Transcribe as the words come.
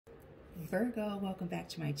Virgo, welcome back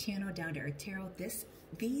to my channel, Down to Earth Tarot.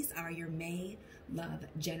 These are your May love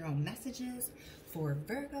general messages for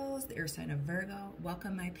Virgos, the earth sign of Virgo.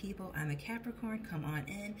 Welcome, my people. I'm a Capricorn. Come on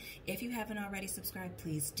in. If you haven't already subscribed,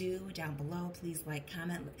 please do. Down below, please like,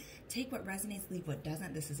 comment. Take what resonates, leave what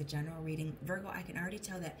doesn't. This is a general reading. Virgo, I can already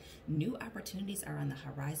tell that new opportunities are on the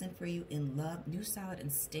horizon for you in love. New, solid,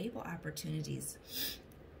 and stable opportunities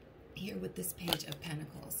here with this Page of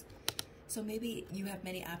Pentacles. So maybe you have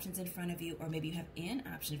many options in front of you, or maybe you have an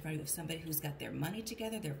option in front of you of somebody who's got their money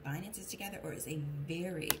together, their finances together, or is a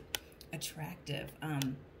very attractive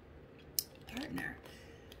partner.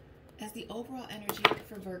 As the overall energy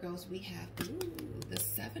for Virgos, we have the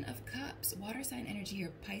Seven of Cups, water sign energy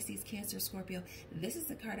here, Pisces, Cancer, Scorpio. This is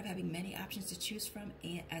the card of having many options to choose from,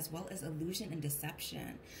 and as well as illusion and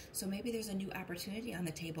deception. So maybe there's a new opportunity on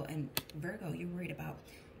the table, and Virgo, you're worried about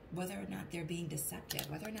whether or not they're being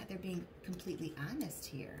deceptive, whether or not they're being completely honest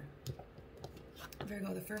here.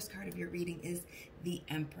 Virgo, the first card of your reading is the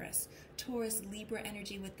Empress. Taurus, Libra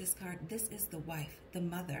energy with this card. This is the wife, the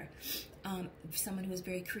mother, someone who is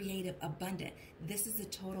very creative, abundant. This is the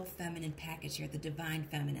total feminine package here, the divine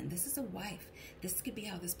feminine. This is a wife. This could be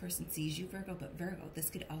how this person sees you, Virgo, but Virgo, this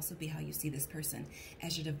could also be how you see this person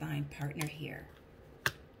as your divine partner here.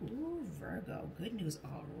 Ooh, Virgo, good news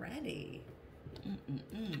already.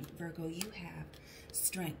 Virgo, you have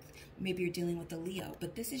strength. Maybe you're dealing with a Leo,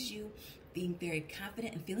 but this is you being very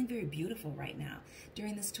confident and feeling very beautiful right now.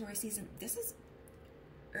 During this Taurus season, this is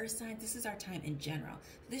earth signs, this is our time in general.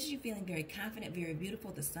 This is you feeling very confident, very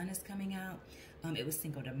beautiful. The sun is coming out. It was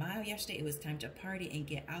Cinco de Mayo yesterday. It was time to party and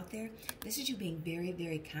get out there. This is you being very,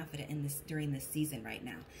 very confident in this during this season right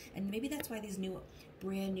now. And maybe that's why these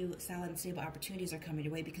brand new, solid, and stable opportunities are coming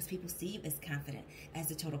your way, because people see you as confident, as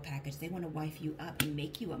the total package. They want to wife you up and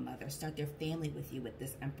make you a mother, start their family with you with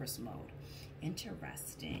this Empress mode.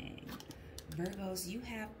 Interesting. Virgos, you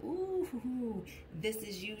have, this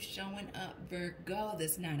is you showing up, Virgo.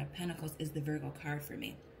 This Nine of Pentacles is the Virgo card for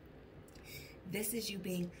me. This is you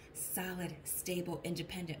being solid, stable,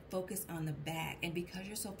 independent, focused on the bag. And because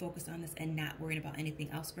you're so focused on this and not worried about anything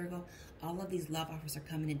else, Virgo, all of these love offers are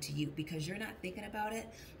coming into you because you're not thinking about it.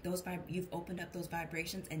 You've opened up those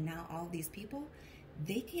vibrations, and now all of these people,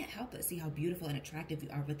 they can't help but see how beautiful and attractive you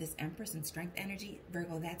are with this Empress and strength energy.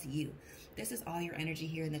 Virgo, that's you. This is all your energy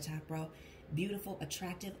here in the top row. Beautiful,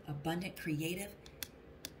 attractive, abundant, creative.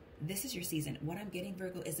 This is your season. What I'm getting,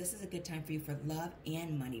 Virgo, is this is a good time for you for love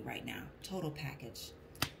and money right now. Total package.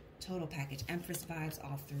 Total package. Empress vibes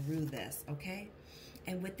all through this, okay?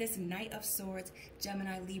 And with this Knight of Swords,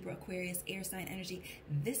 Gemini, Libra, Aquarius, air sign energy,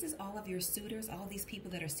 this is all of your suitors, all of these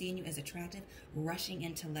people that are seeing you as attractive, rushing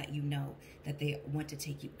in to let you know that they want to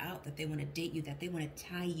take you out, that they want to date you, that they want to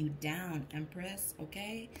tie you down, Empress,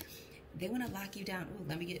 okay? They want to lock you down.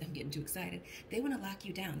 Ooh, I'm getting too excited. They want to lock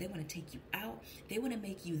you down. They want to take you out. They want to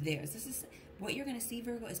make you theirs. This is what you're going to see,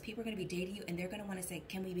 Virgo, is people are going to be dating you, and they're going to want to say,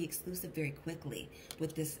 can we be exclusive very quickly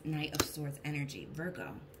with this Knight of Swords energy?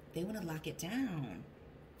 Virgo, they want to lock it down.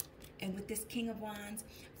 And with this King of Wands,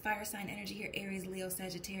 fire sign energy here, Aries, Leo,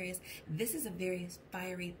 Sagittarius, this is a very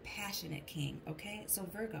fiery, passionate king, okay? So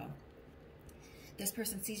Virgo, this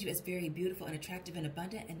person sees you as very beautiful and attractive and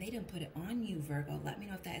abundant, and they didn't put it on you, Virgo. Let me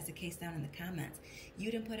know if that is the case down in the comments.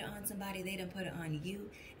 You didn't put it on somebody, they didn't put it on you,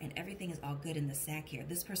 and everything is all good in the sack here.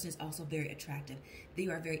 This person is also very attractive. They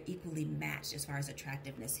are very equally matched as far as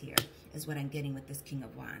attractiveness here, is what I'm getting with this King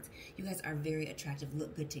of Wands. You guys are very attractive,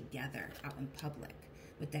 look good together out in public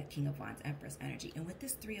with that King of Wands, Empress energy. And with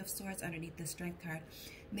this Three of Swords underneath the Strength card,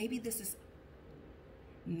 maybe this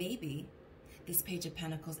Page of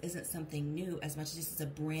Pentacles isn't something new as much as this is a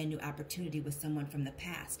brand new opportunity with someone from the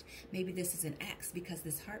past. Maybe this is an ex, because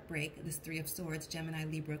this heartbreak, this Three of Swords, Gemini,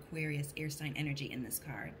 Libra, Aquarius, air sign energy in this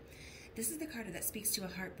card. This is the card that speaks to a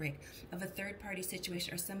heartbreak of a third-party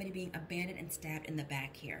situation, or somebody being abandoned and stabbed in the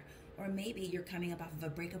back here. Or maybe you're coming up off of a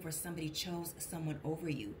breakup where somebody chose someone over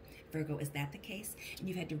you. Virgo, is that the case? And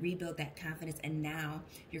you've had to rebuild that confidence, and now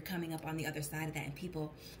you're coming up on the other side of that, and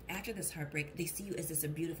people, after this heartbreak, they see you as this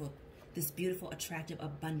beautiful, attractive,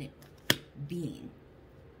 abundant being.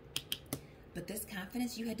 But this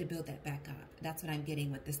confidence, you had to build that back up. That's what I'm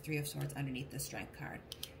getting with this Three of Swords underneath the Strength card.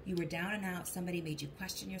 You were down and out. Somebody made you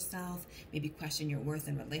question yourself, maybe question your worth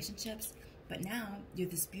in relationships. But now you're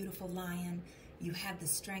this beautiful lion. You have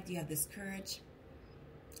this strength. You have this courage.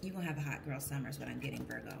 You're going to have a hot girl summer is what I'm getting,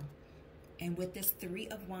 Virgo. And with this Three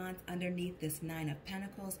of Wands underneath this Nine of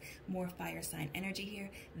Pentacles, more fire sign energy here.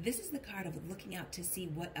 This is the card of looking out to see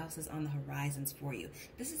what else is on the horizons for you.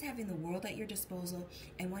 This is having the world at your disposal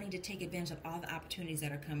and wanting to take advantage of all the opportunities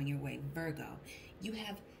that are coming your way, Virgo. You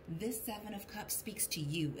have This Seven of Cups speaks to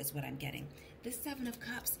you is what I'm getting. This Seven of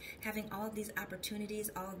Cups, having all of these opportunities,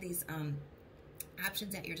 all of these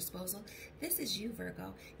options at your disposal. This is you,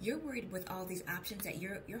 Virgo. You're worried with all these options that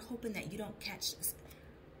you're hoping that you don't catch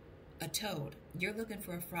a toad. You're looking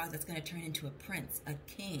for a frog that's going to turn into a prince, a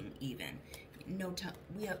king even.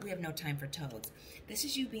 We have no time for toads. This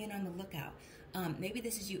is you being on the lookout. Maybe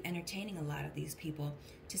this is you entertaining a lot of these people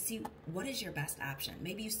to see what is your best option.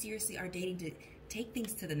 Maybe you seriously are dating to take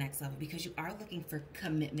things to the next level because you are looking for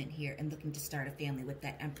commitment here and looking to start a family with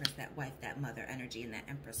that Empress, that wife, that mother energy, and that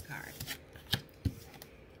Empress card.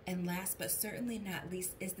 And last but certainly not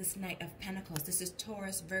least is this Knight of Pentacles. This is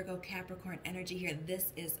Taurus, Virgo, Capricorn energy here.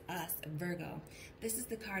 This is us, Virgo. This is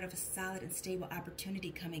the card of a solid and stable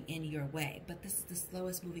opportunity coming in your way. But this is the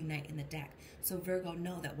slowest moving knight in the deck. So Virgo,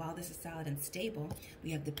 know that while this is solid and stable,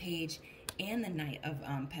 we have the Page and the Knight of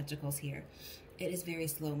Pentacles here. It is very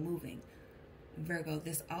slow moving. Virgo,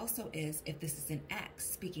 this also is, if this is an X,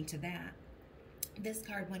 speaking to that, this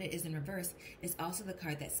card, when it is in reverse, is also the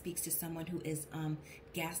card that speaks to someone who is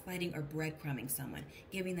gaslighting or breadcrumbing someone,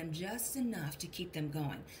 giving them just enough to keep them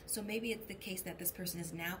going. So maybe it's the case that this person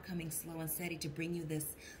is now coming slow and steady to bring you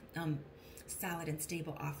this solid and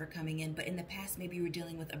stable offer coming in. But in the past, maybe you were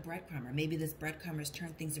dealing with a breadcrumber. Maybe this breadcrumber's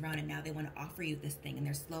turned things around and now they want to offer you this thing, and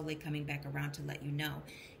they're slowly coming back around to let you know,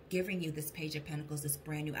 giving you this Page of Pentacles, this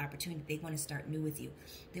brand new opportunity. They want to start new with you.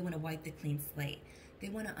 They want to wipe the clean slate. They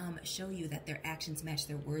want to show you that their actions match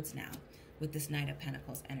their words now with this Knight of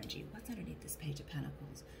Pentacles energy. What's underneath this Page of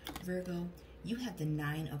Pentacles? Virgo, you have the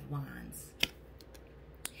Nine of Wands.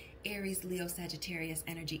 Aries, Leo, Sagittarius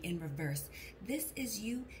energy in reverse. This is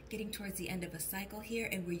you getting towards the end of a cycle here,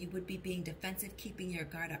 and where you would be being defensive, keeping your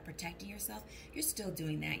guard up, protecting yourself. You're still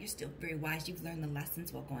doing that. You're still very wise. You've learned the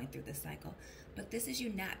lessons while going through this cycle. But this is you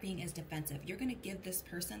not being as defensive. You're going to give this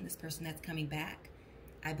person that's coming back.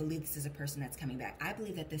 I believe this is a person that's coming back. I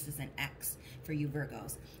believe that this is an X for you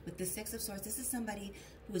Virgos. With the Six of Swords, this is somebody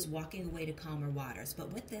who is walking away to calmer waters.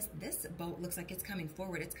 But with this boat looks like it's coming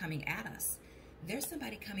forward. It's coming at us. There's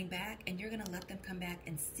somebody coming back, and you're going to let them come back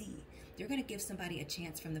and see. You're going to give somebody a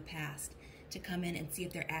chance from the past to come in and see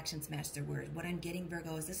if their actions match their word. What I'm getting,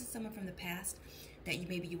 Virgo, is this is someone from the past that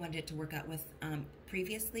maybe you wanted it to work out with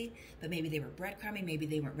previously, but maybe they were breadcrumbing, maybe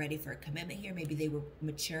they weren't ready for a commitment here, maybe they were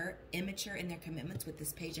immature in their commitments with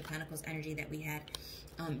this Page of Pentacles energy that we had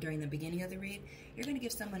during the beginning of the read. You're going to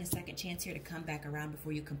give someone a second chance here to come back around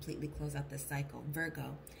before you completely close out this cycle.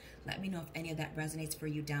 Virgo, let me know if any of that resonates for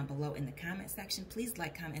you down below in the comment section. Please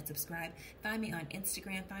like, comment, and subscribe. Find me on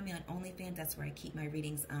Instagram. Find me on OnlyFans. That's where I keep my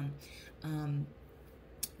readings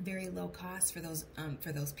very low cost for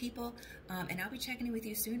those people. And I'll be checking in with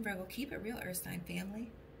you soon, Virgo. Keep it real, Earth sign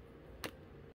family.